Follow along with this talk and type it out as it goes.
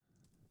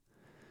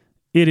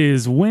It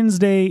is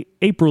Wednesday,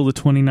 April the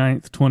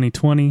 29th,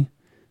 2020,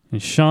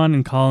 and Sean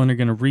and Colin are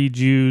going to read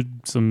you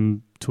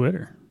some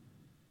Twitter.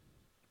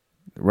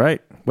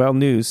 Right. Well,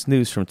 news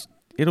from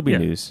it'll be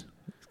news,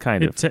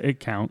 kind of. It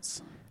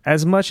counts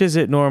as much as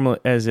it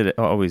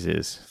always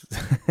is,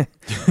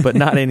 but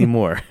not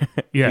anymore.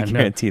 Yeah, I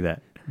guarantee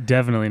that.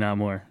 Definitely not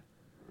more.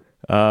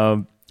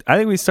 I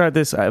think we start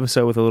this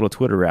episode with a little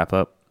Twitter wrap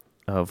up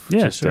of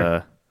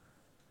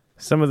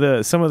some of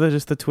the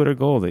just the Twitter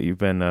goal that you've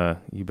been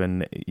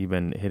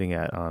hitting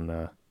at on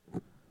the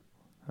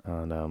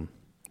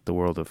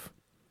world of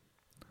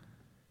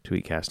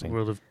tweet casting.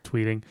 World of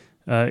tweeting.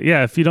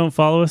 If you don't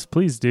follow us,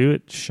 please do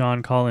it.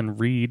 Sean Colin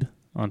Reed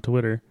on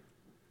Twitter.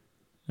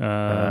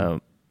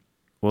 Well,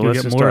 you'll let's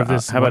get just more start. of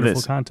this How about wonderful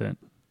this? Content.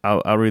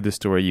 I'll read the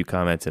story you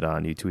commented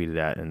on, you tweeted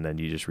at, and then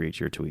you just read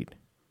your tweet.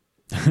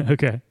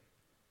 Okay.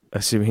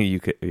 Assuming you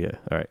could, yeah.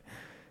 All right.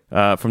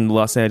 From the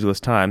Los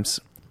Angeles Times,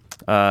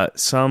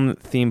 some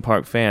theme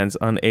park fans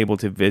unable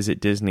to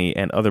visit Disney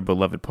and other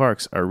beloved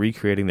parks are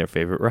recreating their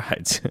favorite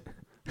rides.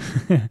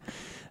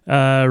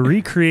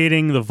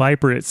 Recreating the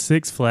Viper at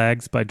Six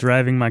Flags by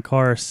driving my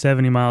car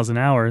 70 miles an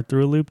hour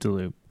through a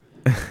loop-de-loop.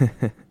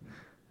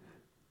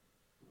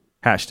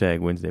 Hashtag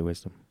Wednesday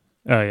Wisdom.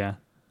 Oh, yeah.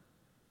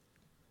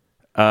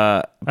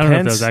 I don't know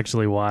if that was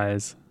actually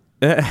wise.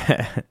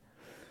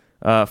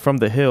 From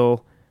the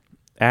Hill,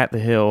 at the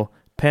Hill,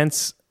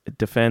 Pence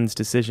defends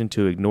decision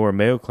to ignore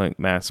Mayo Clinic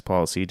mask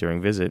policy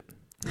during visit.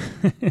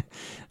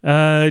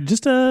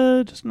 Just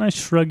a nice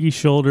shruggy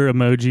shoulder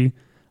emoji.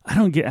 I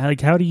don't get,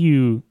 like, how do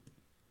you...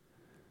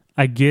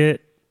 I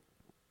get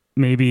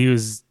maybe he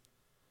was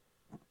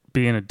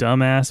being a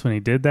dumbass when he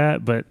did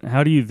that, but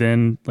how do you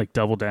then, like,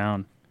 double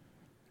down?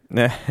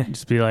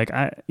 Just be like,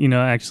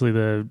 actually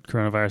the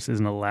coronavirus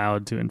isn't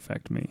allowed to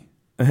infect me.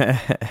 I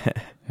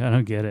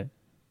don't get it.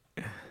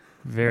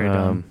 Very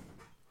dumb.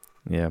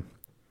 Yeah.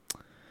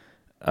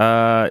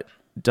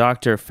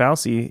 Dr.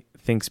 Fauci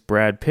thinks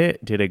Brad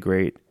Pitt did a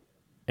great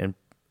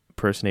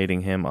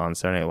impersonating him on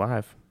Saturday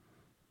Night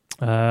Live.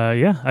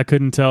 I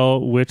couldn't tell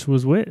which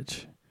was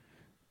which.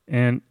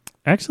 And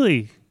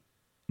actually,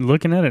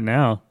 looking at it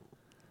now,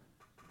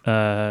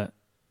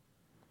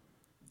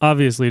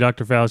 obviously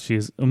Dr. Fauci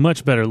is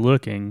much better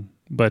looking,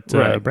 but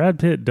right. Brad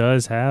Pitt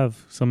does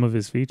have some of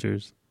his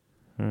features.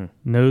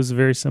 Nose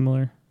very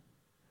similar.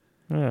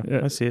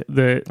 Yeah, I see it.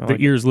 The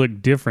ears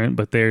look different,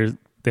 but they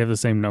have the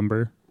same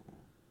number.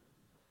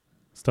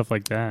 Stuff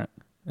like that.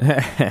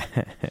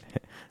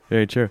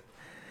 Very true.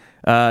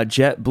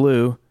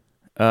 JetBlue,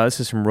 this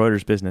is from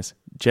Reuters Business.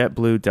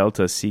 JetBlue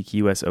Delta seek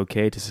U.S.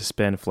 okay to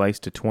suspend flights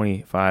to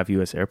 25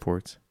 U.S.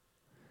 airports.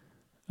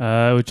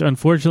 Which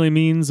unfortunately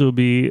means there will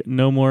be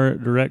no more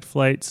direct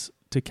flights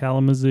to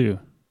Kalamazoo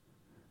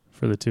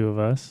for the two of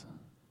us.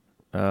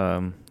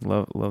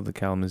 Love the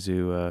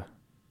Kalamazoo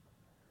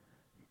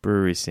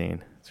brewery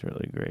scene. It's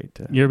really great.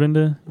 You ever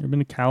been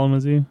to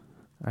Kalamazoo?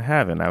 I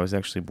haven't. I was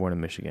actually born in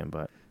Michigan,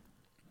 but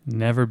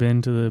never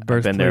been to the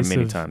birthplace. I've been there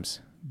many times.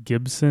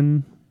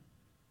 Gibson.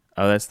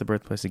 Oh, that's the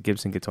birthplace of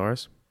Gibson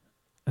guitars?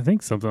 I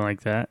think something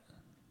like that.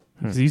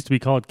 It used to be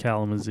called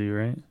Kalamazoo,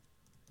 right?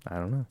 I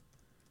don't know.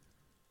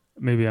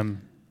 Maybe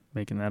I'm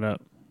making that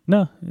up.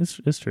 No,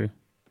 it's true.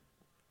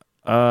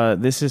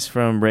 This is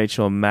from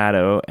Rachel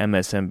Maddow,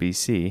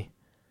 MSNBC.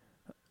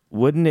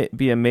 Wouldn't it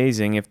be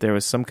amazing if there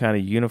was some kind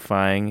of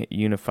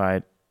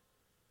unified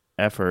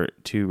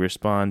effort to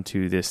respond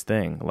to this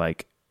thing,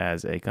 like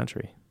as a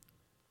country?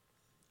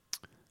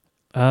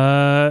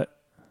 Yeah,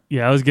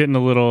 I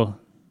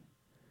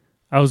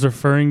was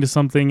referring to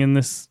something in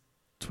this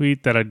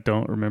tweet that I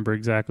don't remember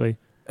exactly.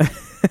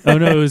 Oh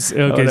no, it was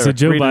okay. So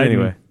Joe Biden.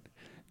 Anyway.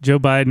 Joe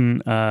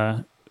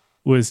Biden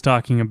was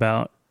talking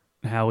about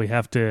how we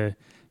have to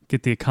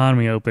get the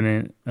economy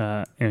open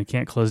and we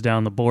can't close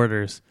down the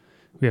borders.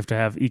 We have to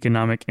have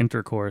economic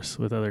intercourse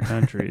with other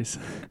countries.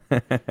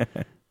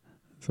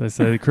 So I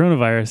said the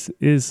coronavirus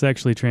is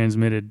sexually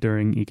transmitted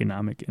during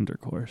economic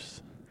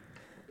intercourse.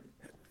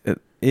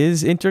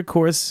 Is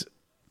intercourse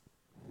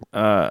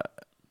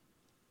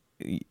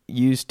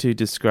used to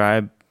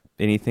describe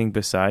anything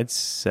besides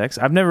sex?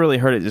 I've never really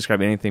heard it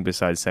describe anything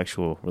besides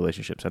sexual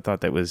relationships. I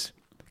thought that was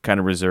kind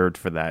of reserved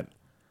for that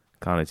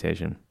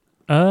connotation.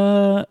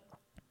 I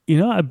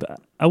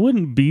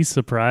wouldn't be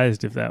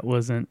surprised if that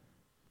wasn't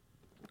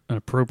an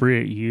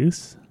appropriate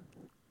use.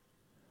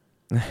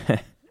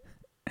 But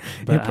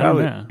I don't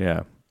know.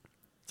 Yeah.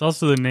 It's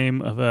also the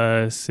name of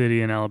a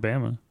city in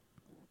Alabama.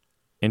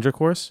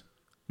 Intercourse?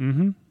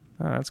 Mm-hmm.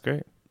 Oh, that's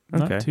great.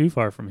 Okay. Not too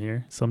far from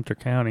here, Sumter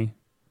County.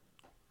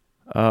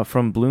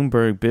 From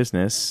Bloomberg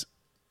Business,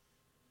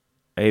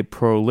 a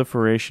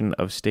proliferation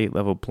of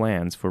state-level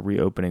plans for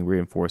reopening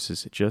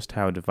reinforces just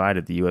how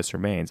divided the U.S.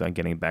 remains on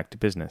getting back to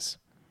business.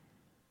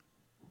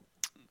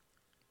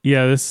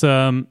 Yeah, these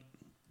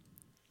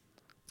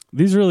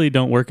really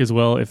don't work as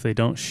well if they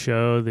don't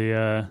show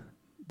the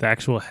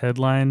actual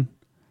headline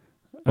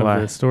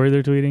of the story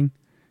they're tweeting,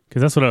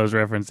 because that's what I was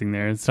referencing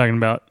there. It's talking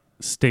about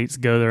states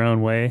go their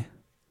own way.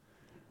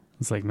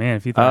 It's like, man,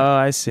 if you thought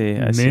I see.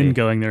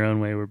 going their own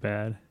way were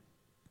bad.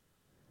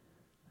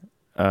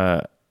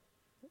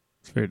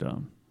 It's very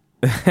dumb.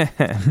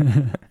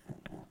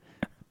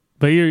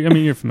 But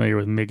you're familiar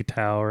with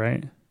MGTOW,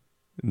 right?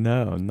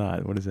 No, I'm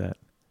not. What is that?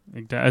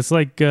 It's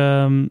like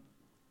I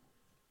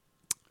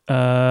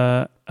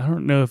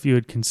don't know if you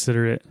would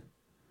consider it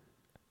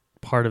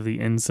part of the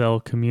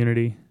incel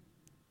community.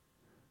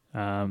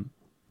 This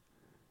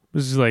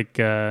is like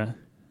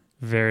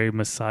very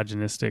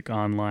misogynistic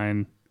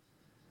online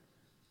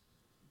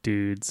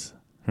dudes.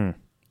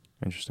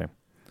 Interesting.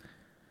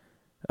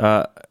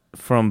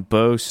 From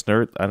Bo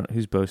Snerd.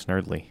 Who's Bo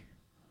Snerdley?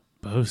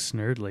 Bo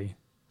Snerdley.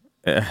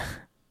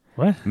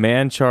 What?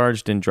 Man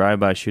charged in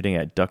drive-by shooting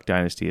at Duck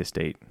Dynasty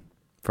estate.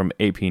 From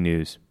AP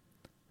News.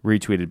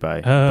 Retweeted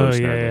by Bo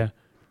Snerdley.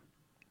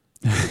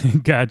 Yeah.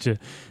 Gotcha.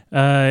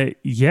 I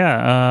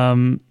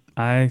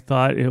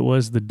thought it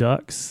was the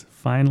Ducks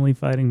finally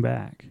fighting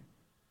back.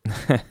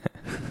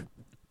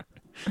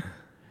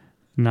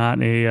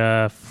 Not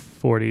a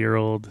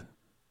 40-year-old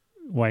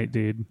white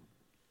dude.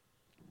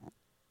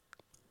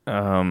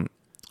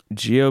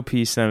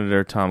 GOP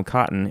Senator Tom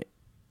Cotton,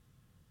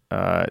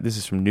 this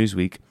is from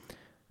Newsweek,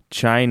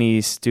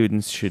 Chinese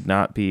students should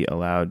not be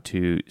allowed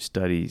to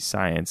study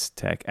science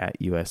tech at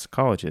U.S.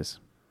 colleges.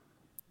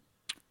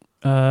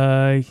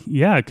 Yeah,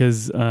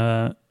 because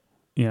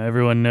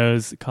everyone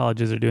knows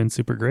colleges are doing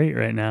super great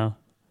right now.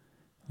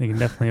 They can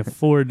definitely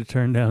afford to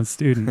turn down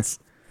students.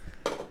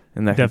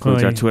 And that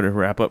concludes our Twitter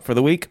wrap up for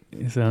the week.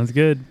 Sounds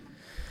good.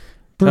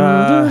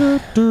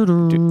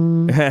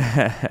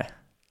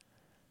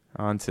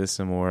 On to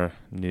some more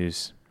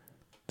news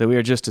that we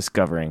are just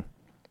discovering.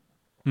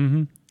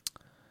 Mm-hmm.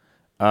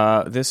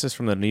 This is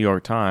from the New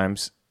York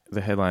Times.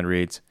 The headline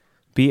reads,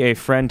 "Be a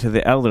friend to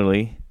the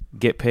elderly,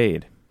 get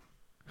paid."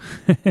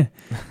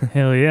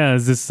 Hell yeah.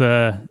 Is this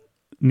a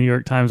New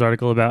York Times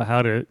article about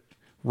how to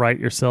write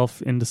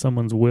yourself into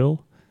someone's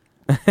will?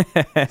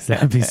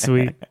 That'd be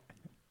sweet.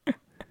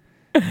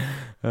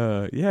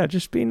 Yeah,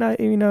 just be nice.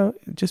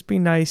 Just be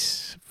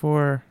nice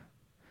for.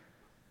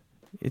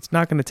 It's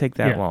not going to take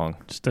that long.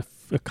 Just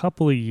a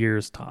couple of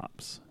years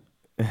tops,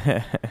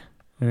 and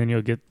then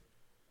you'll get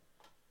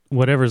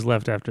whatever's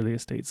left after the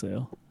estate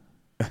sale.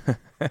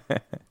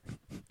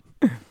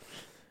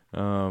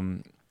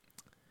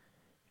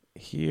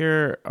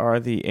 Here are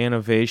the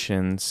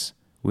innovations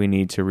we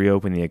need to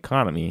reopen the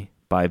economy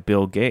by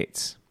Bill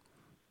Gates.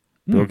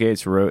 Bill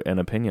Gates wrote an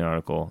opinion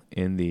article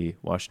in the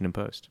Washington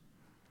Post.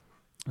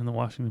 In the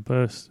Washington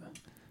Post.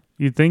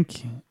 You'd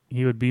think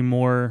he would be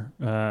more,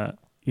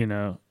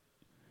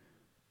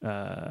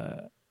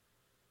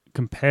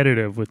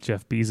 competitive with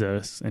Jeff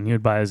Bezos, and he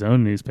would buy his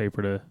own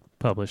newspaper to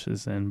publish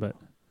this in, but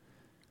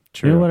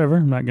whatever.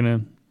 I'm not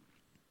gonna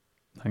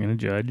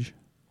judge.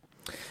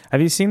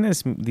 Have you seen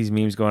these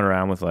memes going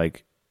around with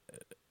like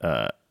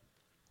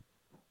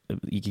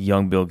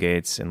young Bill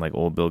Gates and like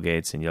old Bill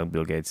Gates, and young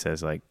Bill Gates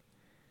says like,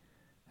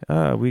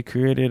 we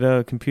created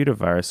a computer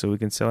virus so we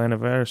can sell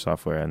antivirus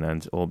software, and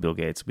then old Bill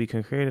Gates, we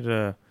created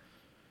a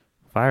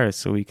virus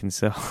so we can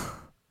sell.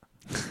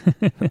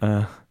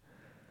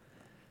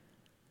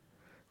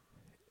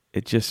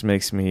 It just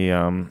makes me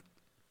I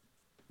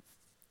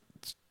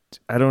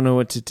don't know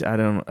I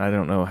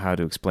don't know how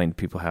to explain to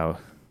people how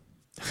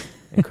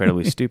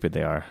incredibly stupid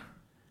they are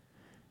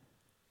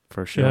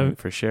for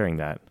sharing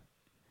that.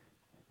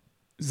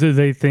 So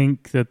they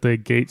think that the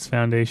Gates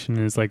Foundation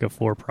is like a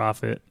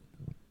for-profit,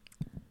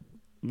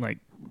 like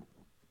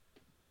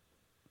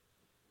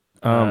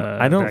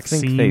I don't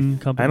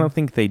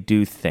think they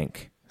do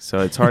think. So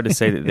it's hard to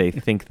say that they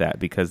think that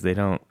because they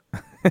don't.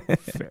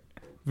 Fair.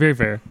 Very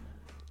fair.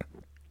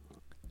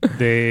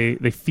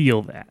 They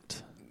feel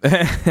that.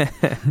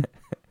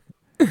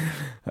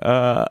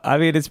 I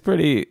mean, it's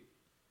pretty.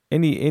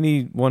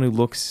 Anyone who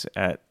looks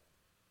at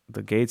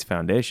the Gates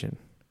Foundation,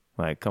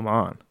 like, come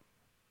on.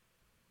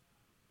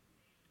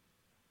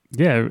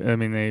 Yeah, I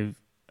mean they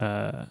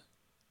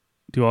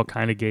do all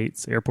kind of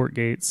gates, airport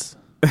gates,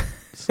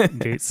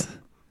 gates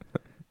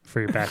for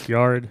your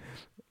backyard,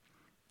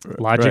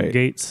 logic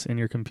gates in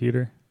your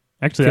computer.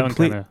 Actually, that one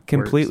kind of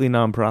completely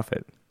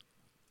nonprofit.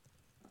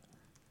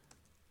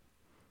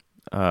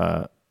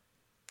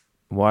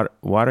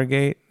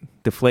 Watergate,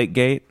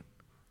 Deflategate.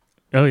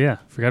 Oh yeah,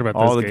 forgot about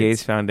all those the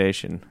Gates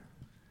Foundation,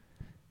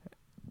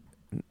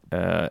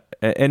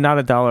 and not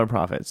 $1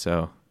 profit.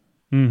 So,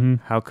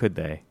 how could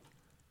they?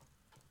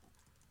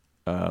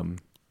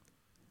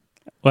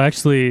 Well,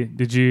 actually,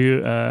 did you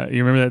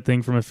you remember that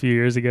thing from a few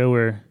years ago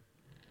where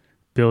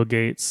Bill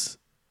Gates?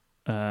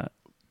 I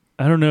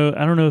don't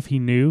know if he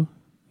knew.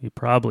 He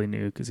probably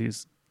knew because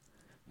he's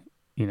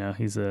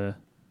a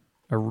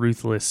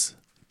ruthless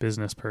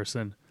business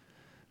person.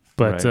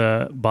 But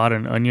bought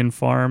an onion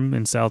farm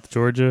in South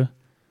Georgia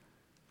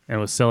and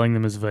was selling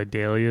them as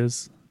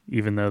Vidalias,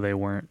 even though they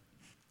weren't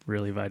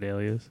really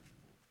Vidalias.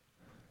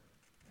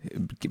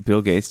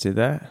 Bill Gates did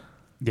that?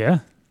 Yeah.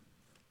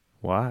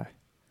 Why?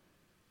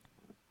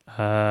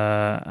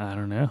 I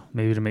don't know.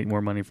 Maybe to make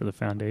more money for the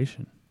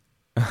foundation.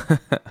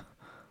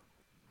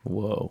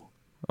 Whoa.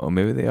 Oh,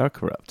 maybe they are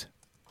corrupt.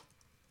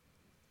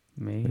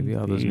 Maybe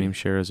all those meme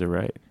sharers are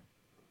right.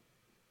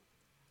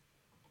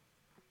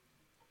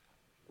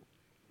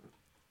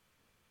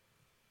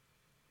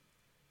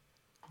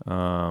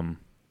 What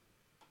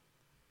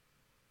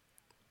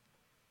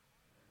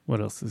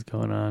else is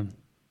going on?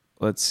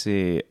 Let's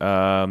see.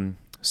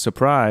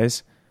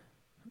 Surprise.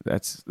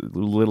 That's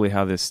literally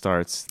how this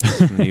starts.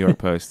 This is from the New York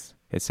Post.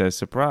 It says,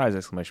 surprise,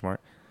 exclamation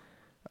mark.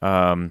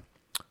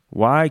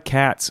 Why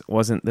Cats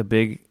wasn't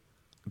the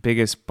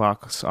biggest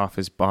box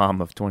office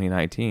bomb of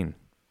 2019?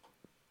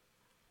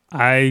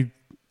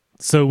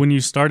 So when you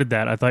started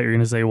that, I thought you were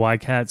going to say why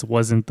Cats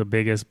wasn't the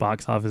biggest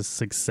box office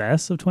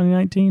success of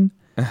 2019.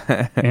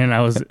 And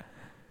I was...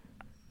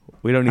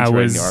 We don't need to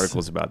write any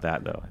articles about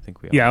that, though. I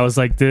think we all. Yeah, I was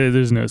like,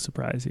 there's no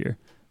surprise here.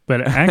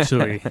 But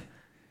actually,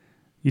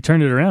 you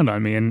turned it around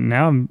on me, and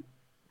now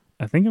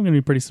I think I'm going to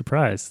be pretty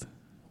surprised.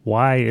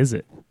 Why is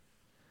it?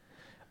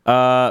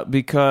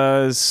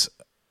 Because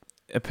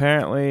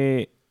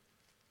apparently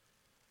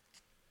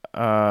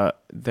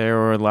there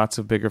were lots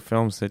of bigger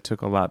films that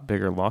took a lot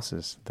bigger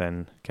losses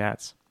than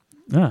Cats.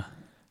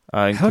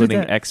 Including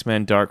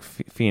X-Men Dark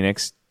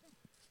Phoenix,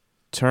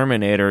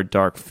 Terminator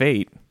Dark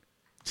Fate,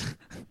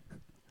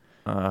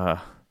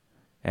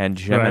 and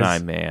Gemini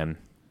Man.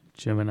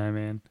 Gemini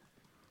Man.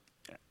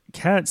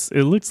 Cats,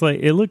 it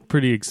looked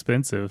pretty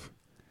expensive.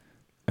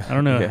 I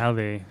don't know how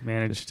they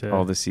managed to...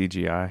 All the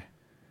CGI.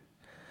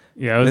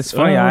 Yeah, it's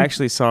funny. I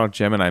actually saw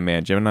Gemini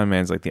Man. Gemini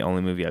Man's like the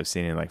only movie I've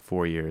seen in like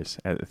 4 years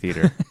at the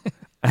theater.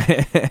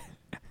 And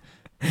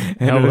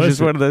it was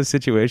just one of those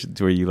situations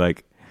where you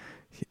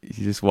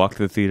just walk to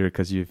the theater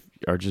because you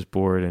are just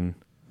bored and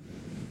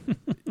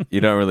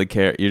you don't really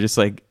care. You're just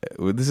like,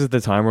 this is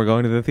the time we're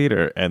going to the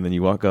theater. And then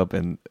you walk up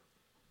and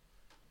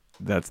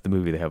that's the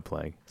movie they have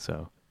playing.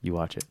 So you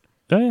watch it.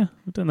 Oh, yeah.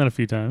 I've done that a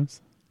few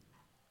times.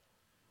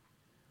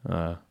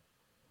 I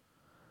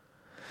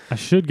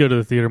should go to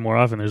the theater more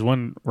often. There's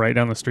one right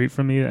down the street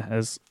from me that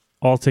has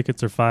all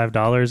tickets are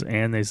 $5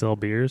 and they sell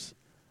beers.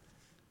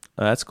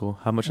 Oh, that's cool.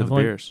 How much are the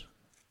beers?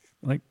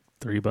 Like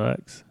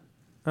 $3.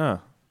 Oh,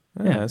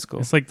 yeah, that's cool.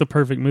 It's like the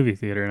perfect movie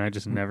theater, and I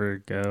just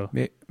never go.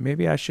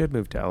 Maybe I should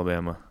move to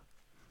Alabama.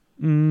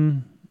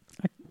 I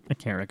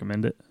can't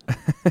recommend it.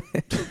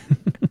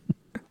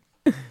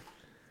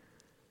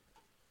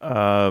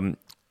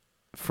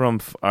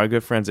 From our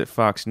good friends at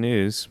Fox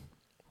News,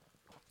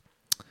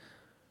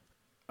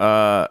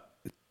 de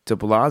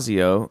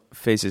Blasio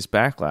faces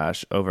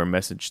backlash over a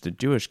message to the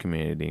Jewish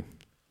community.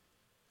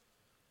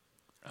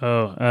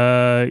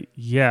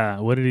 Yeah.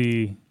 What did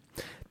he...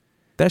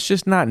 That's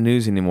just not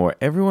news anymore.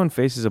 Everyone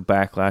faces a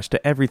backlash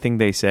to everything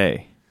they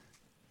say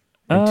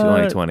in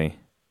 2020.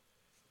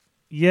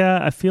 Yeah,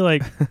 I feel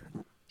like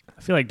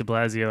de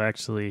Blasio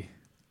actually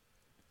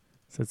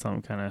said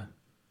something kind of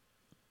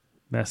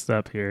messed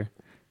up here.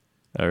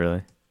 Oh,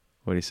 really?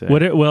 What did he say?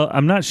 Well,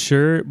 I'm not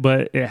sure,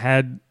 but it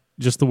had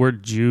just the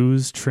word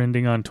Jews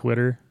trending on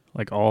Twitter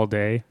like all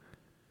day.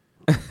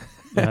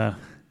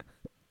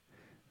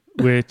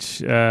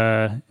 Which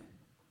is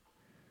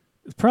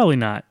probably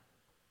not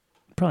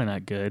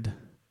good.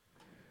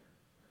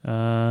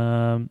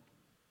 Yeah,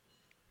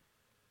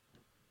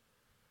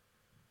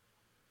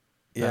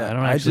 I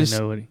don't actually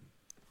know what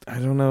I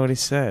don't know what he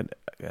said.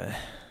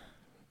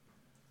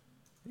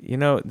 You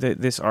know,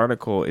 this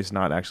article is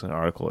not actually an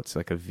article. It's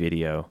like a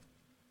video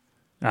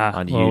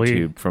on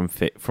YouTube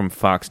from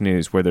Fox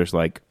News where there's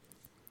like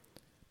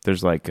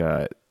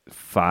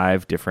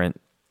 5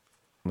 different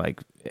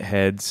like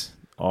heads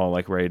all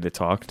like ready to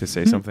talk to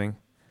say something.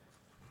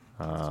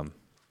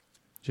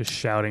 Just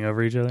shouting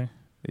over each other.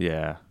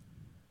 Yeah.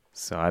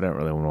 So I don't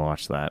really want to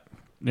watch that.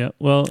 Yeah.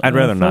 Well, I'd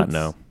rather not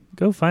know.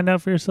 Go find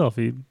out for yourself.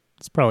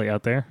 It's probably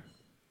out there,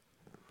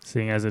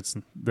 seeing as it's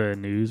the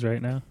news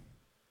right now.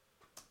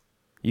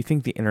 You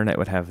think the internet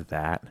would have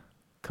that?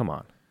 Come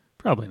on.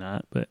 Probably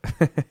not, but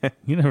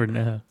you never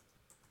know.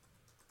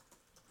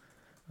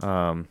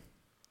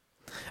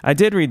 I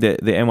did read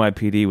that the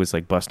NYPD was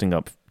like busting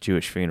up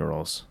Jewish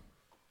funerals.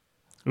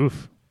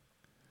 Oof.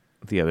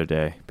 The other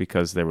day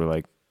because there were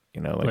like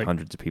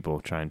hundreds of people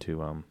trying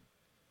to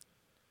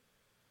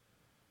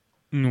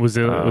was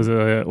it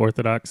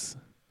Orthodox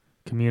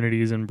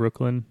communities in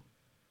Brooklyn?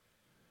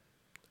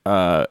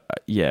 Yeah,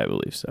 I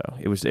believe so.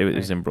 It was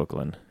in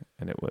Brooklyn,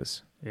 and it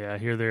was. Yeah, I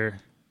hear they're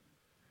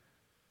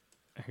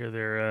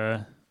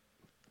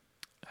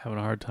having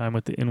a hard time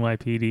with the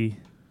NYPD.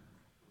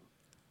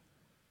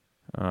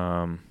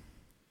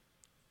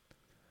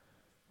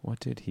 What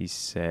did he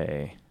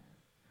say?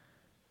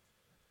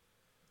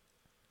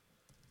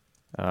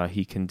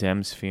 He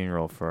condemns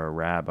funeral for a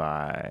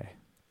rabbi.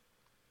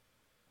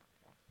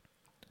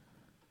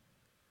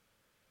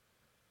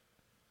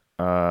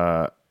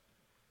 Come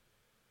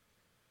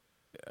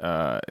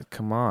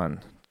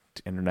on,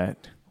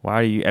 internet. Why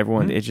are you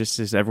everyone? It just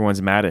is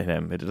everyone's mad at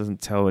him. It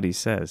doesn't tell what he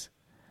says.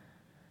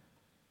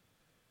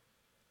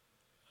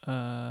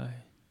 Here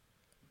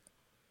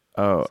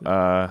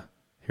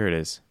it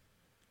is.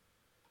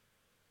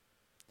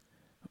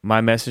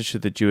 My message to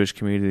the Jewish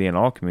community and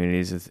all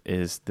communities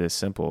is this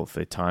simple.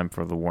 The time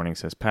for the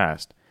warnings has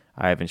passed.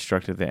 I have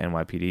instructed the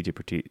NYPD to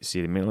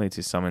proceed immediately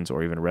to summons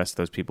or even arrest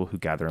those people who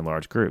gather in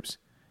large groups.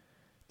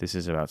 This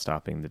is about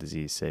stopping the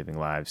disease, saving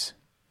lives.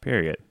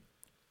 Period.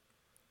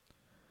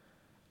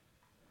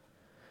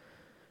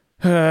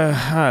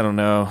 I don't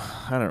know.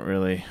 I don't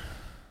really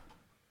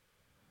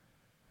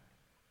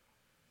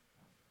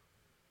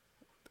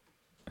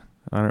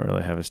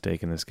have a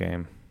stake in this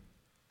game.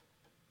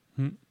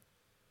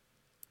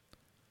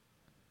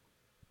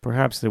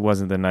 Perhaps it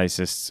wasn't the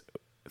nicest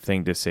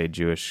thing to say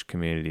Jewish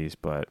communities,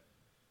 but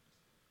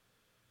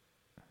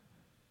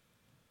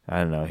I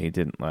don't know. He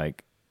didn't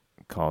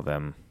call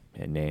them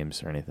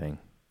names or anything.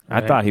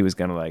 Right. I thought he was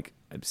gonna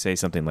say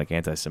something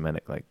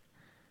anti-Semitic,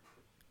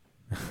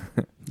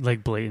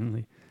 like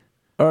blatantly.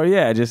 Oh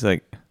yeah, just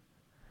I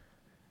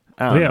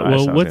don't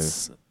know. Well,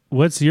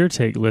 what's your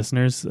take,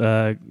 listeners?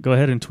 Go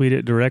ahead and tweet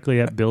it directly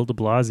at Bill de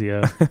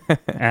Blasio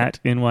at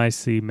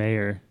NYC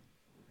Mayor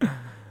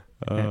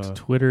at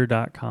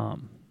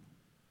twitter.com.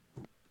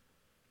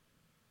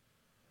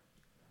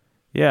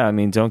 Yeah, I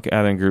mean, don't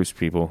gather in groups,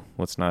 people.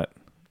 Let's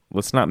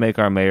not make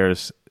our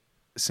mayors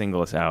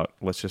single us out.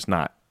 Let's just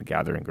not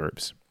gather in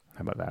groups.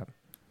 How about that?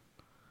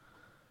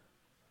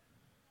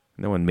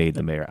 No one made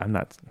the mayor. I'm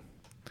not.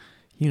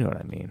 You know what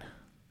I mean.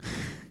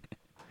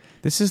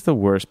 This is the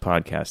worst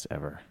podcast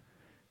ever.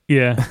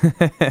 Yeah.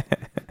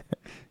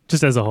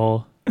 Just as a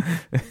whole.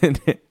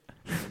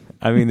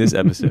 I mean, this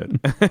episode.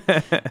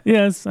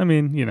 Yes, I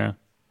mean,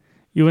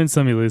 you win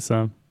some, you lose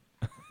some.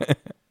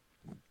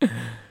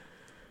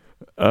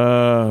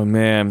 Oh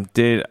man,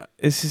 dude,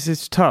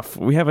 it's tough.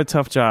 We have a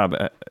tough job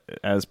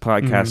as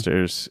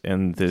podcasters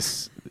in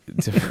this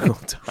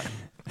difficult time.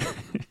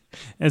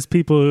 As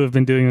people who have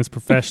been doing this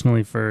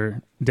professionally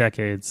for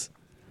decades,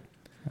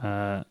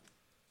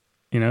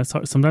 it's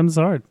hard. Sometimes it's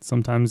hard.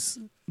 Sometimes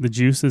the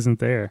juice isn't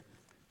there,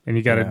 and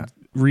you got to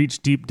reach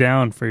deep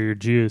down for your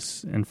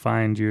juice and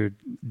find your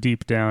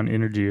deep down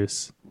inner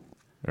juice.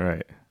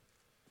 Right.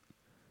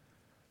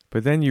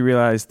 But then you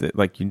realize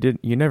that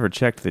you never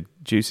checked the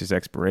juice's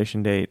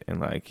expiration date,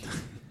 and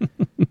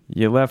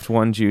you left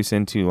one juice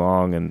in too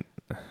long, and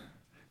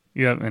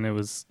and it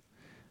was.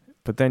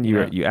 But then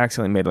you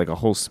accidentally made a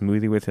whole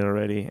smoothie with it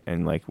already,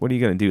 and what are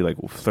you gonna do?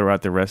 Throw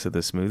out the rest of the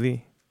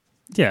smoothie?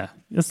 Yeah,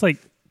 it's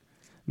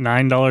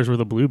 $9 worth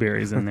of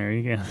blueberries in there.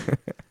 You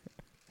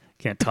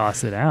can't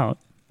toss it out.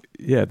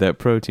 Yeah, that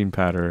protein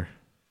powder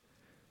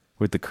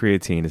with the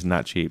creatine is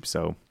not cheap,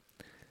 so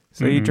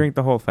you drink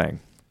the whole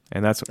thing.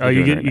 And that's what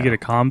you get a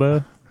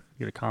combo.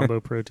 You get a combo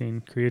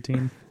protein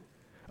creatine.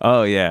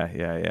 Oh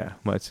yeah.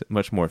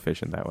 Much more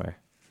efficient that way.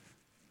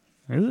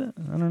 Is it?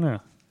 I don't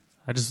know.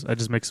 I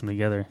just mix them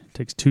together. It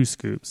takes 2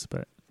 scoops,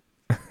 but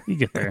you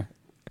get there.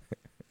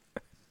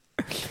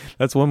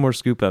 That's one more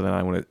scoop than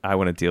I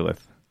want to deal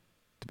with,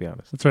 to be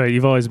honest. That's right.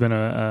 You've always been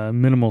a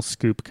minimal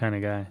scoop kind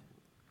of guy.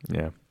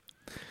 Yeah.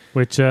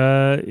 Which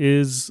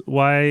is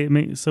why it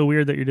makes it so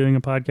weird that you're doing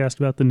a podcast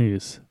about the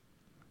news.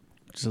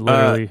 Which is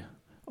literally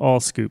all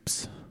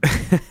scoops.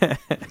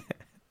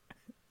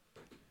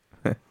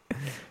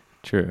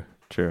 True.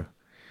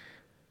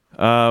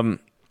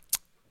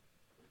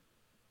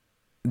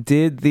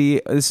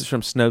 This is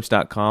from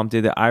Snopes.com.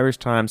 Did the Irish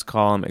Times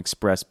column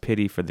express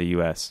pity for the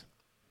U.S.?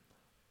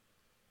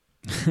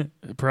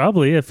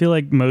 Probably. I feel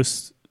like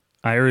most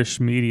Irish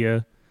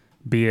media,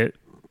 be it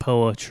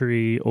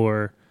poetry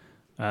or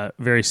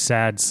very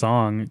sad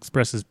song,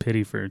 expresses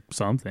pity for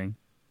something.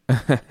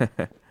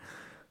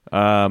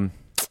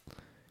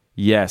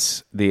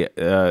 Yes, it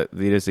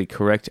is the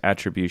correct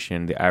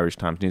attribution. The Irish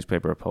Times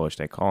newspaper published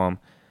a column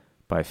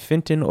by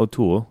Fintan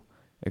O'Toole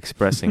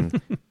expressing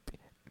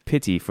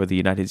pity for the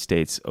United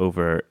States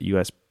over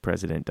U.S.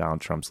 President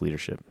Donald Trump's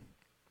leadership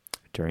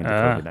during the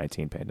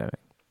COVID-19 pandemic.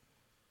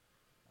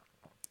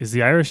 Is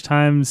the Irish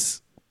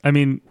Times... I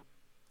mean,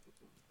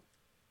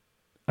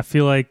 I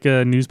feel like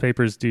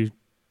newspapers do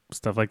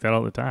stuff like that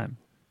all the time.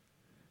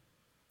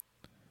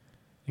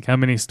 How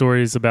many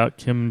stories about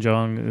Kim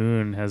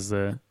Jong-un has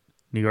the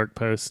New York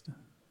Post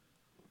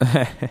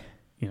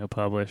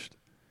published?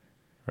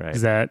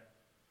 Right.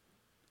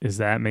 Is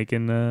that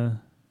making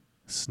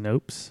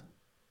Snopes?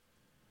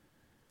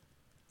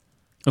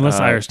 Unless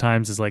Irish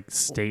Times is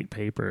state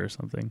paper or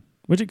something,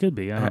 which it could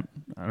be. I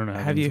don't know.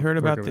 Have you heard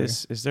about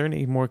this? Is there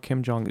any more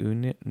Kim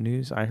Jong-un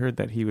news? I heard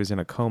that he was in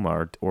a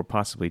coma or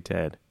possibly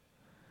dead.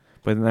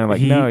 But then they're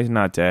no, he's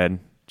not dead.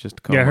 Just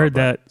a coma. Yeah, I heard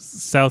that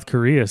South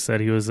Korea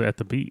said he was at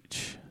the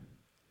beach.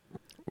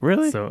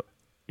 Really? So,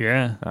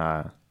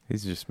 yeah.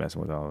 He's just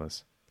messing with all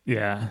this.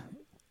 Yeah.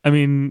 I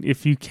mean,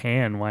 if you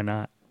can, why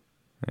not?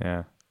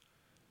 Yeah.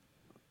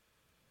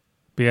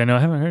 But yeah, no, I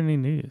haven't heard any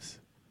news.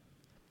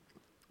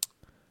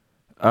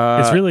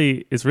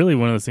 It's really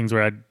one of those things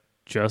where I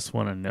just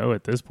want to know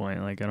at this point.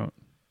 I don't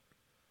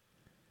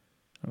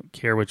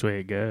care which way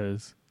it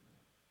goes.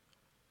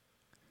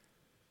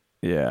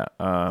 Yeah.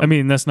 I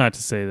mean, that's not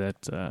to say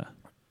that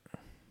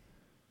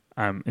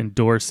I'm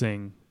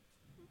endorsing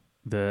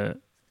the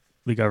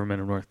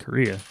government of North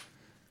Korea.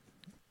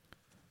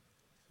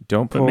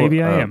 Don't pull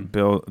maybe I am.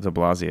 Bill de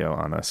Blasio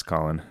on us,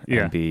 Colin.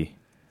 Yeah. And be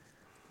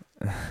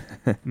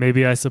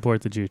maybe I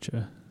support the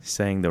Jucha.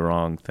 Saying the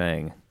wrong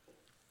thing.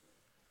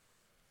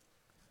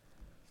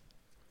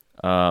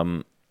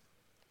 Yeah,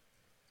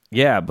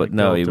 but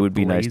no, it would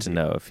be nice to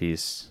know if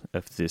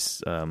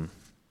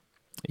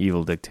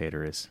evil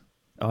dictator is.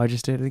 Oh, I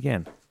just did it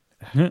again.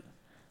 I'm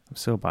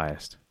so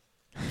biased.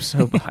 It's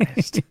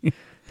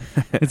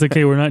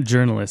okay. We're not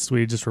journalists.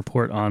 We just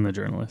report on the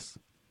journalists.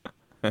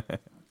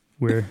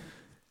 We're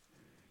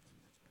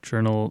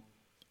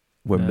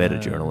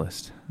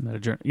meta-journalists.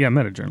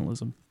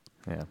 Meta-journalism.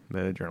 Yeah,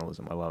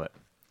 meta-journalism. I love it.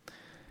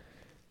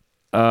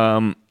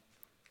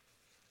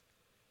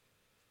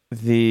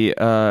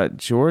 The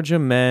Georgia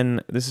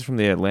men, this is from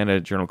the Atlanta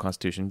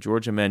Journal-Constitution,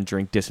 Georgia men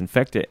drink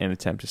disinfectant in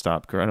attempt to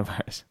stop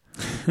coronavirus.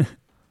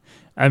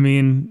 I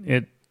mean,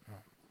 it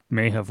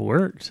may have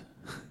worked.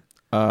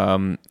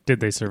 Did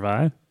they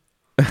survive?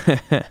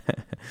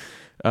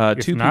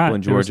 Two people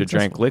in Georgia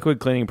drank liquid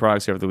cleaning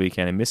products over the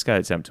weekend in a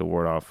misguided attempt to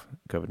ward off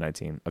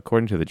COVID-19,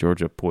 according to the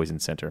Georgia Poison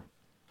Center.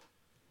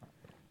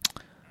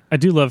 I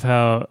do love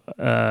how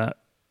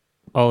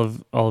all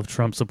of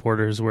Trump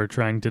supporters were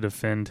trying to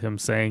defend him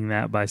saying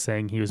that by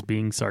saying he was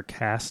being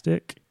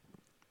sarcastic.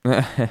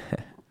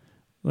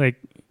 Like,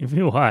 if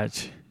you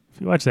watch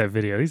that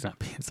video, he's not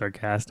being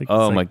sarcastic.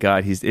 Oh my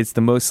God, it's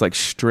the most like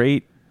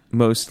straight,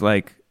 most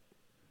like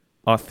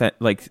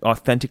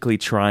authentically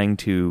trying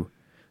to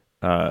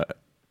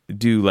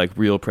do like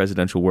real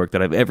presidential work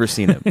that I've ever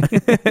seen him.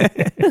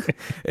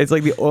 It's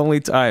like the only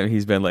time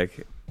he's been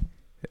like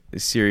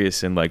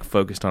serious and like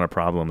focused on a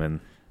problem and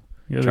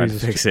trying to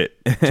fix it.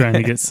 Trying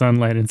to get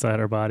sunlight inside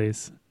our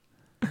bodies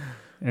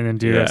and then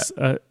do this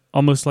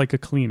almost like a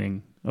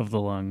cleaning of the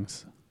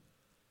lungs.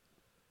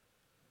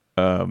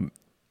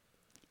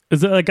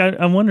 Is it like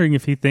I'm wondering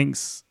if he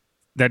thinks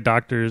that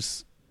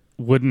doctors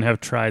wouldn't have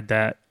tried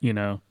that,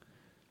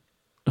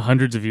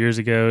 hundreds of years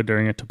ago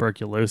during a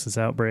tuberculosis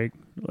outbreak.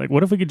 Like,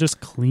 what if we could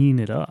just clean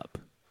it up?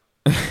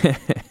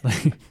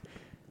 Like,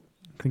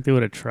 think they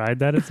would have tried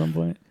that at some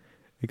point?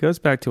 It goes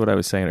back to what I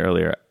was saying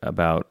earlier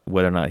about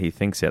whether or not he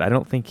thinks it. I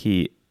don't think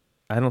he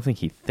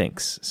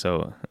thinks.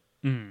 So,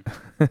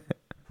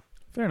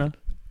 fair enough.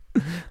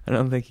 I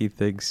don't think he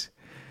thinks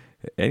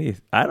any.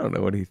 I don't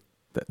know what he.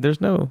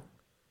 There's no.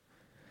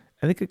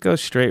 I think it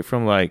goes straight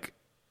from like,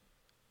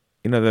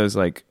 those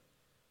like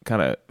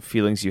kind of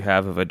feelings you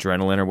have of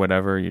adrenaline or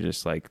whatever. You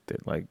just like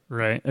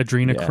right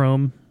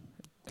adrenochrome.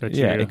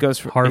 Yeah, it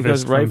goes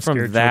right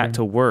from that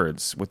to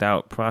words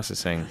without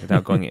processing,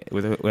 without going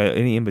with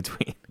any in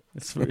between.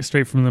 It's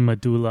straight from the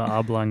medulla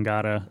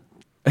oblongata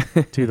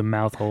to the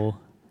mouth hole.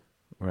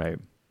 Right.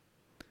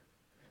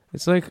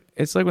 It's like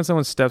when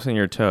someone steps on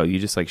your toe, you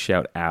just like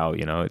shout "ow!"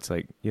 It's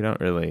like you don't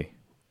really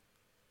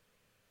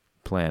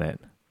plan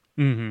it.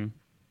 Mm-hmm.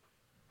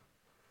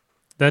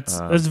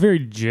 That's very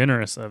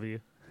generous of you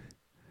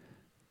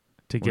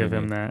to give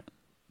him that.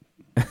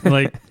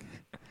 Like,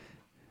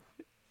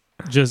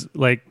 just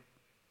like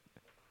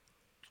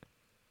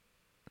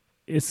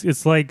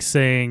it's like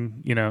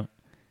saying,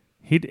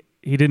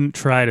 he didn't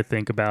try to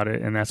think about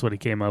it, and that's what he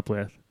came up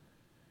with.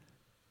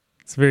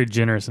 It's a very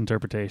generous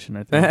interpretation,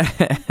 I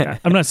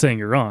think. I'm not saying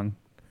you're wrong.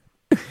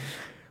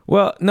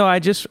 Well, no, I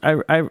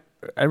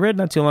read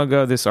not too long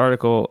ago this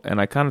article, and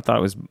I kind of thought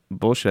it was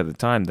bullshit at the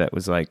time. That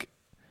was like,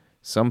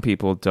 some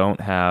people don't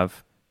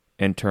have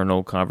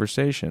internal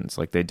conversations,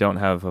 like they don't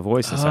have a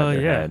voice inside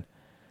their head.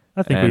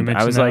 I think we mentioned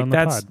that. I was like,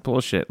 that's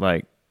bullshit.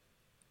 Like,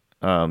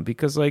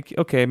 because like,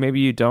 okay, maybe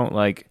you don't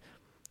like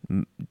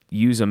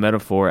use a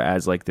metaphor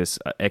as like this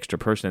extra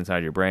person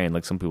inside your brain,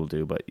 like some people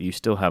do, but you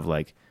still have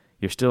like,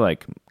 you're still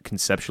like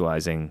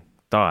conceptualizing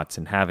thoughts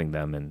and having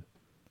them, and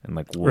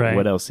like,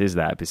 what else is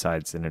that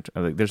besides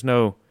like, there's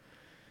no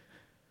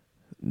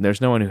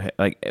one who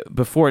like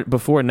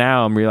before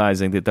now. I'm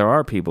realizing that there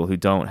are people who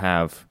don't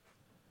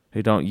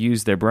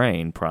use their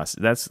brain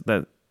process.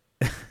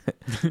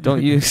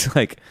 Don't use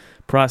like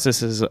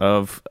processes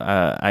of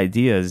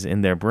ideas in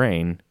their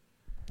brain.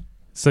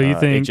 So you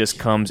think it just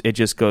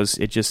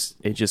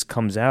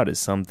comes out as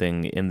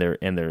something in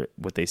their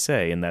what they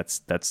say, and that's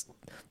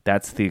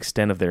the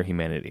extent of their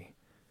humanity.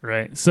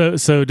 Right. So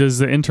does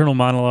the internal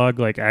monologue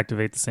like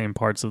activate the same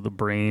parts of the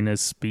brain as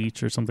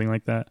speech or something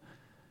like that?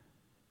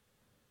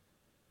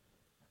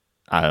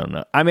 I don't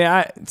know. I mean,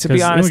 to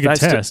be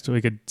honest,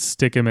 we could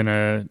stick him in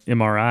a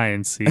MRI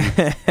and see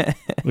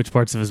which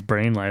parts of his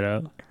brain light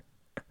up.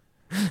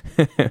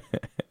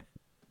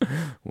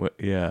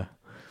 Yeah.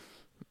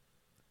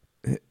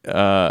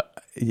 To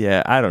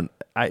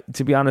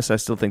be honest, I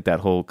still think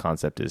that whole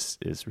concept is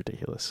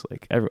ridiculous.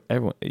 Like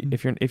everyone,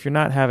 if you're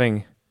not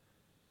having,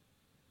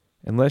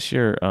 unless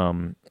you're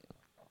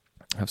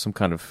have some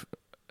kind of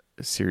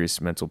serious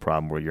mental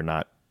problem where you're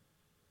not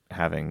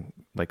having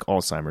like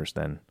Alzheimer's,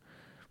 then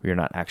where you're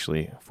not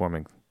actually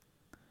forming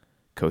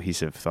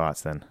cohesive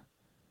thoughts, then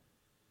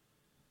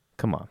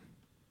come on.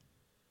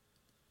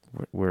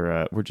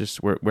 We're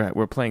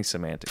playing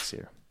semantics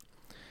here.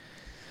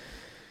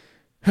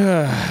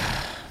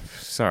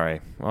 Sorry,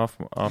 off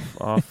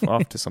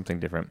to something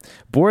different.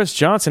 Boris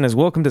Johnson has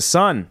welcomed a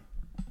son.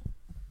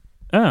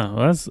 Oh,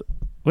 well,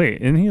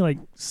 isn't he like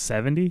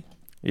 70?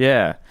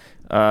 Yeah,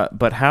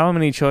 but how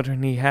many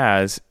children he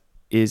has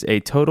is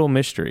a total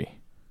mystery.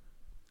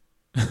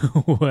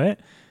 What?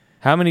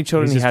 How many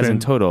children he has in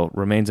total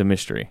remains a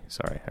mystery.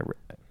 Sorry, I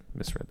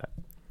misread that.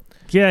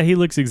 Yeah, he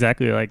looks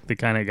exactly like the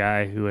kind of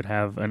guy who would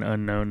have an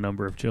unknown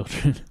number of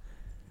children.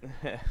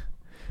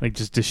 Like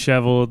just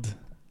disheveled.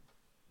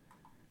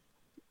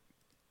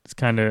 It's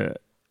kind of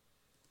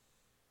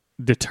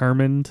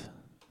determined.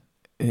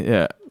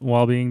 Yeah.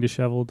 While being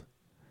disheveled.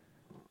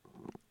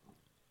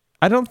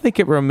 I don't think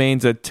it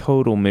remains a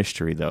total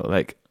mystery though.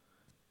 Like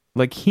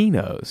he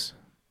knows.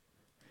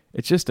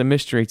 It's just a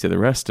mystery to the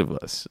rest of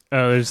us.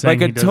 Oh, they're saying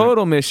like a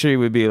total mystery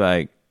would be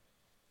like,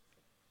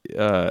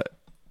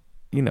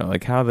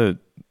 like how the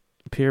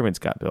pyramids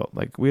got built.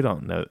 Like we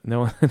don't know.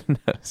 No one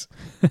knows.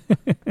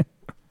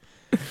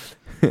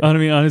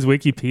 On his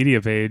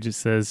Wikipedia page, it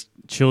says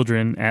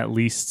children at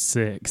least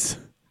 6.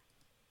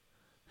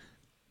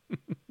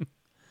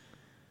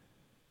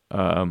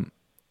 Yeah.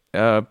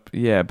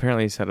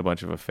 Apparently, he's had a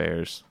bunch of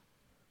affairs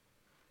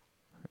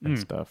and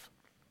stuff.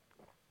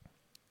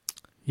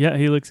 Yeah,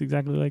 he looks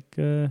exactly like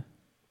the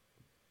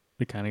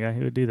kind of guy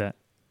who would do that.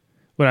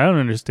 What I don't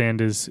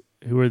understand is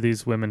who are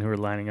these women who are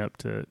lining up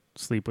to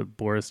sleep with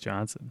Boris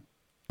Johnson?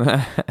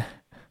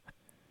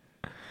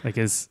 Like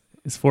his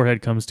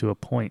forehead comes to a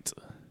point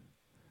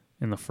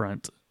in the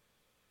front,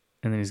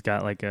 and then he's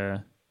got like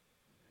a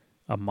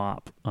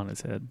mop on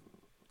his head.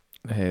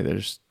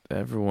 Hey,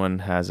 everyone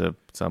has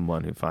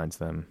someone who finds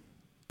them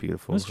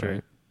beautiful. That's true.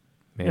 Right?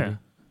 Maybe. Yeah.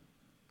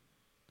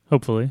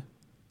 Hopefully.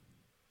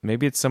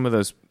 Maybe it's some of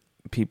those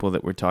people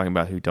that we're talking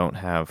about who don't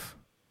have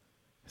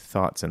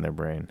thoughts in their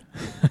brain.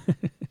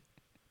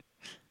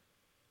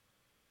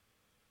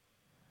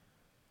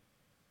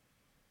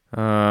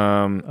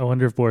 I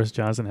wonder if Boris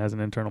Johnson has an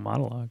internal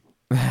monologue.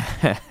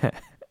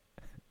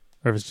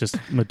 Or if it's just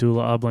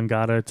medulla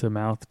oblongata to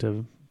mouth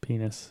to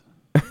penis.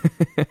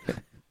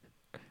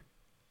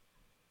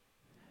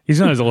 He's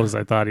not as old as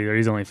I thought either.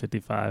 He's only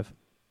 55.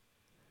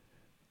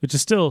 Which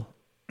is still,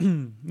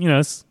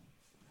 that's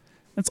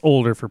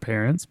older for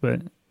parents,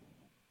 but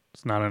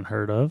it's not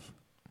unheard of.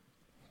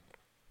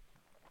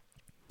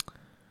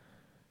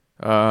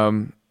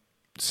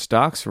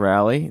 Stocks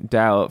rally,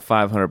 Dow up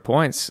 500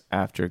 points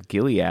after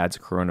Gilead's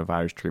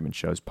coronavirus treatment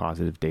shows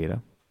positive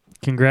data.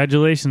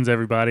 Congratulations,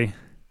 everybody.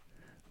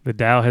 The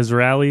Dow has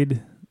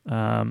rallied.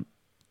 The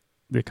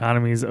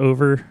economy is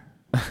over.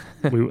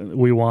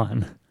 We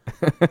won.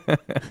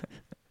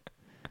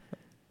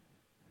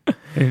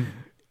 And,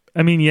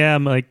 I mean, yeah,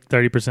 like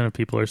 30% of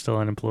people are still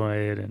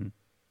unemployed, and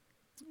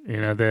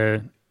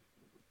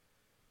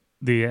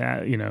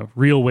the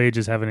real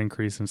wages haven't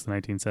increased since the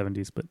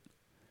 1970s, but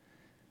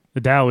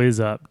the Dow is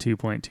up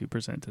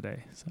 2.2%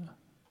 today. So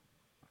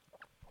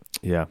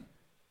yeah,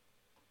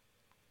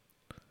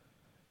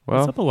 well,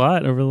 it's up a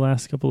lot over the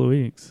last couple of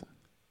weeks.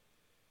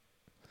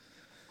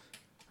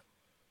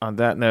 On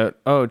that note,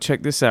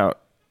 check this out.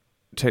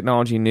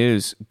 Technology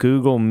news.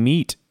 Google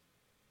Meet.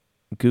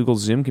 Google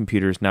Zoom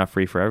computer is now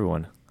free for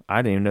everyone. I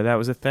didn't even know that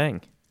was a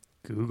thing.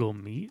 Google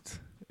Meet?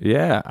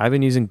 Yeah, I've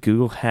been using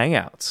Google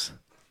Hangouts.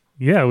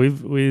 Yeah,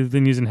 we've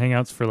been using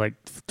Hangouts for like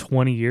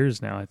 20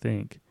 years now, I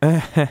think.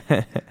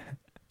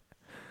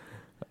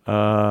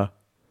 I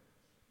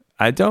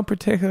don't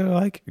particularly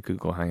like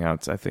Google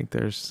Hangouts. I think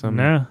there's some...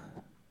 No.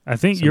 I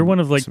think you're one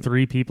of like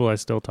 3 people I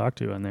still talk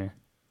to on there.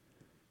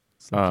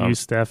 It's like you,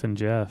 Steph, and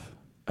Jeff.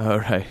 Oh,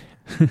 right.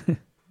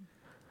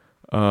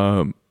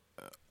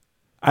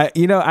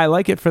 I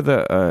like it for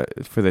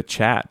the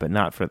chat, but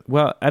not for...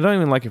 Well, I don't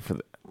even like it for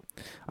the...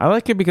 I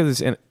like it because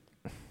it's in...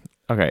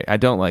 Okay, I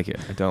don't like it.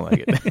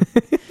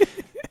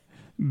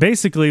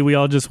 Basically, we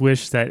all just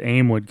wish that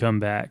AIM would come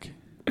back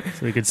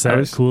so we could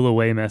send cool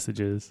away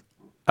messages.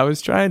 I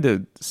was trying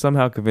to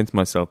somehow convince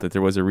myself that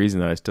there was a reason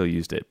that I still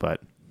used it,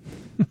 but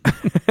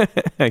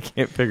I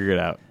can't figure it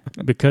out.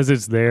 Because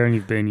it's there and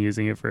you've been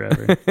using it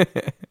forever.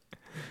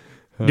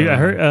 Dude, I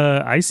heard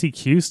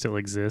ICQ still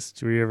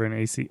exists. Were you ever an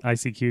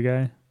ICQ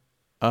guy?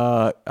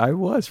 I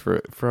was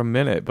for a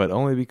minute, but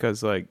only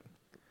because like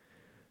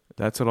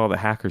that's what all the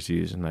hackers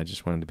use, and I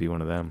just wanted to be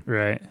one of them.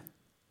 Right.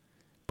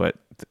 But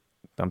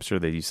I'm sure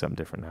they use something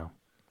different now.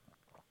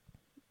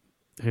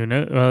 Who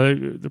knows? Well,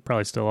 they're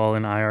probably still all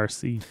in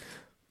IRC.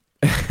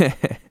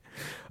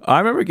 I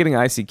remember getting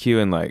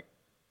ICQ and like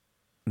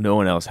no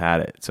one else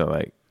had it, so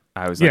like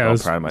I was like all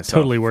proud of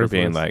myself for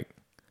being like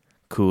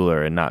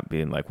cooler and not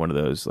being like one of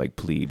those like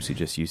plebes who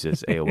just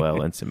uses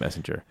AOL Instant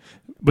Messenger.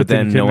 But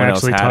then no one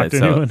else had it,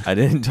 so I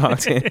didn't talk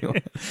to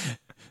anyone.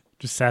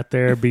 Just sat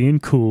there being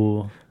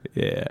cool.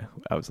 Yeah,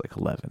 I was like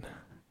 11.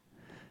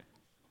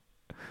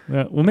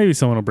 Well, maybe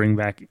someone will bring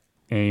back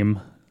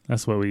AIM.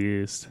 That's what we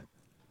used.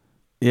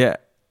 Yeah,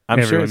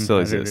 I'm sure it still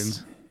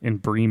exists in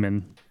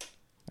Bremen.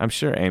 I'm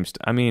sure AIM.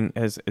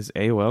 Is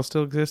AOL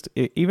still exist?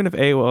 Even if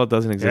AOL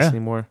doesn't exist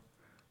anymore.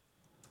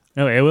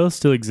 No, AOL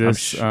still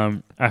exists.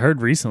 I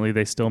heard recently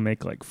they still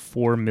make like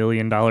 $4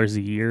 million a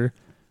year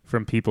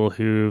from people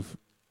who've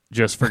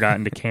just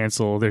forgotten to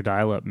cancel their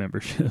dial-up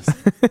memberships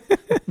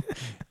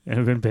and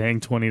have been paying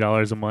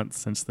 $20 a month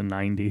since the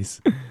 90s.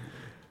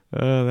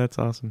 Oh, that's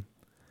awesome.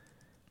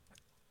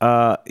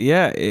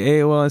 Yeah,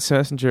 AOL Instant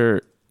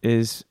Messenger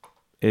is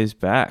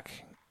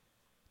back.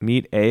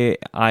 Meet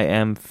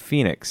AIM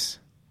Phoenix.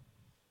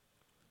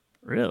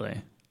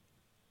 Really?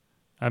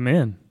 I'm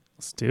in.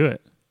 Let's do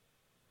it.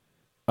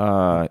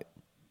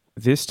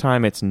 This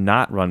time it's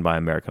not run by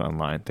American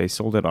Online. They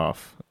sold it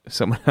off to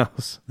someone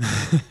else.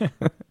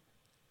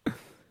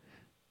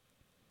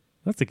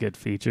 That's a good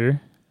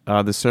feature.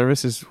 The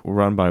service is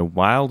run by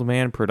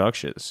Wildman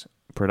Productions.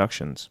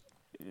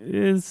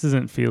 This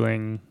isn't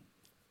feeling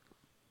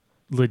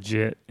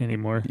legit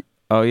anymore.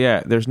 Oh,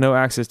 yeah. There's no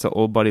access to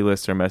old buddy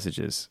lists or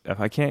messages. If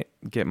I can't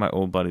get my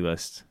old buddy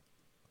list.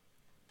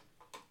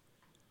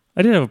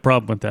 I did have a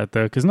problem with that,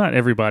 though, because not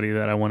everybody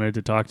that I wanted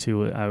to talk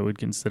to I would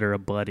consider a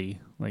buddy.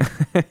 Like,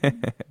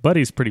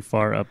 buddy's pretty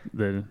far up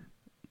the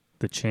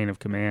chain of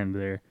command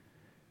there.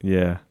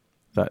 Yeah.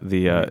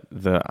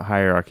 The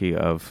hierarchy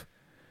of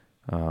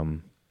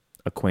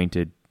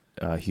acquainted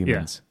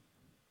humans. Yeah.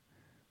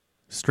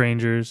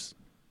 Strangers.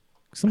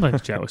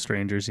 Sometimes chat with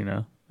strangers,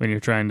 when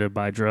you're trying to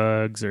buy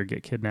drugs or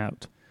get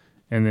kidnapped.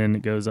 And then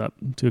it goes up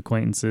to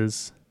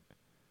acquaintances.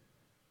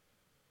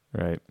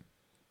 Right.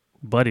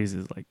 Buddies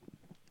is like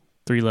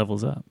 3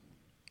 levels up.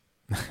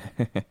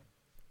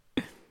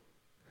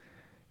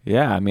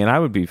 Yeah, I mean, I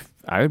would be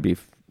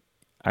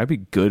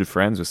good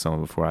friends with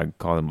someone before I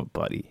call them a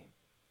buddy,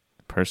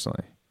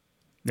 personally.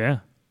 Yeah,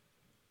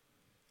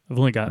 I've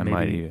only got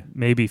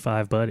maybe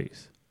 5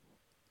 buddies.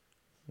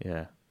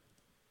 Yeah.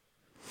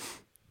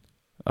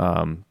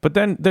 But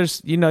then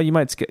there's you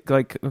might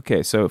like,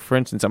 okay, so for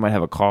instance, I might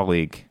have a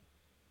colleague.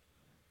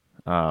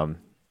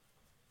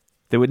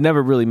 They would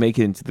never really make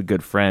it into the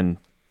good friend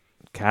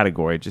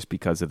category just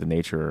because of the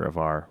nature of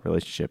our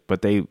relationship,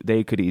 but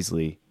they could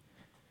easily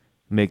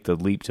make the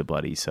leap to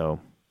buddy. So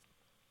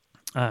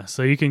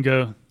you can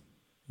go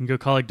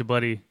colleague to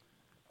buddy.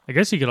 I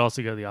guess you could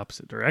also go the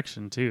opposite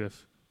direction too.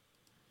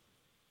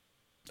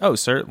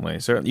 Certainly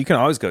you can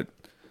always go.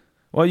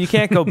 Well, you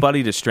can't go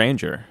buddy to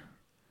stranger.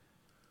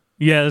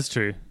 Yeah, that's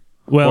true.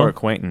 Well, or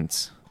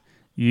acquaintance.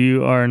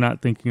 You are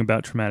not thinking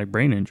about traumatic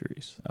brain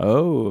injuries.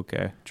 Oh,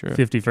 okay, true.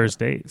 50 first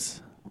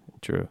dates.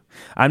 True.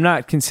 I'm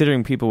not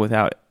considering people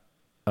without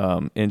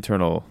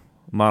internal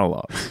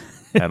monologues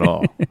at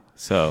all.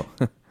 So,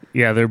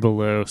 yeah, they're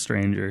below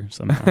stranger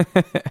somehow.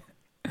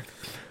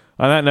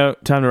 On that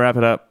note, time to wrap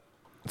it up.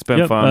 It's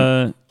been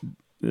fun.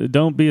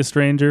 Don't be a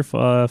stranger.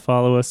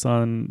 Follow us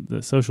on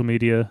the social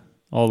media,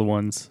 all the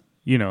ones.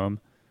 You know them.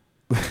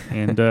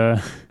 And,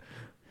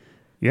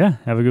 yeah,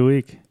 have a good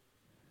week.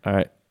 All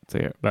right. See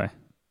you. Bye.